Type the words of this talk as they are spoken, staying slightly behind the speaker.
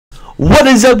What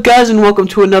is up, guys, and welcome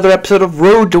to another episode of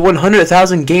Road to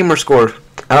 100,000 Gamerscore.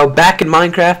 Back in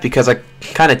Minecraft because I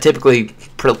kind of typically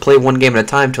play one game at a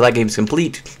time till that game's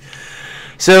complete.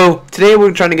 So today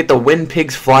we're trying to get the When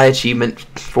Pigs Fly achievement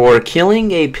for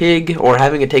killing a pig or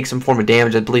having it take some form of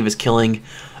damage. I believe is killing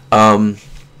while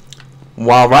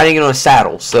riding it on a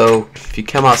saddle. So if you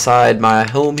come outside my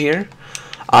home here,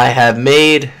 I have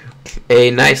made a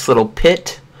nice little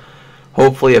pit,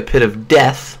 hopefully a pit of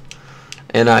death.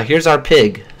 And here's our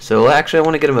pig. So actually I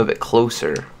want to get him a bit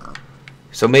closer.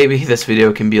 So maybe this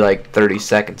video can be like 30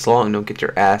 seconds long. Don't get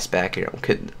your ass back here. I'm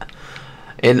kidding.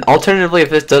 And alternatively, if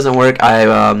this doesn't work, I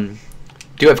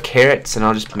do have carrots, and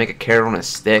I'll just make a carrot on a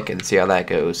stick and see how that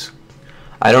goes.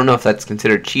 I don't know if that's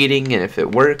considered cheating and if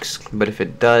it works, but if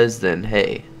it does, then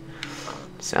hey,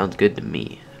 sounds good to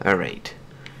me. Alright.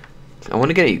 I want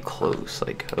to get you close.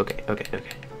 Like, okay.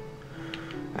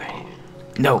 Alright.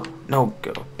 No,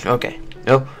 go. Okay.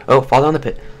 Oh, fall down the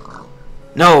pit.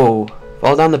 No,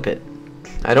 fall down the pit.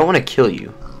 I don't want to kill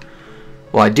you.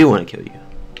 Well, I do want to kill you.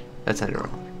 That sounded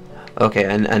wrong. Okay,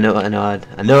 I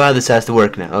know how this has to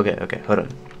work now. Okay, hold on.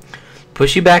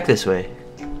 Push you back this way.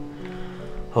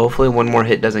 Hopefully one more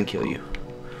hit doesn't kill you.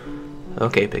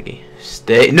 Okay, piggy.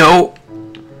 Stay. No!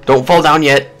 Don't fall down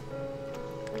yet.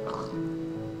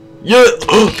 Yeah!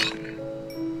 Did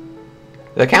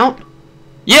that count?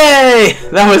 Yay!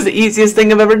 That was the easiest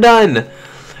thing I've ever done.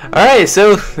 Alright,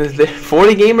 so the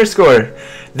 40 gamer score.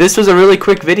 This was a really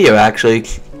quick video, actually.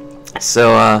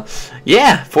 So,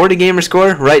 yeah, 40 gamer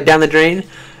score right down the drain.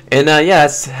 And, yeah,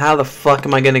 that's how the fuck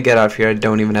am I gonna get out of here? I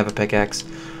don't even have a pickaxe.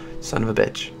 Son of a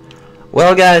bitch.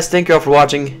 Well, guys, thank you all for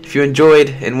watching. If you enjoyed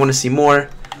and want to see more,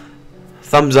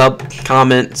 thumbs up,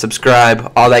 comment,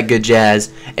 subscribe, all that good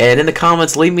jazz. And in the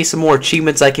comments, leave me some more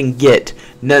achievements I can get.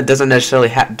 No, doesn't necessarily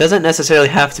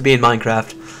have to be in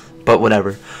Minecraft, but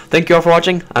whatever. Thank you all for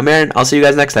watching. I'm Aaron. I'll see you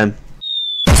guys next time.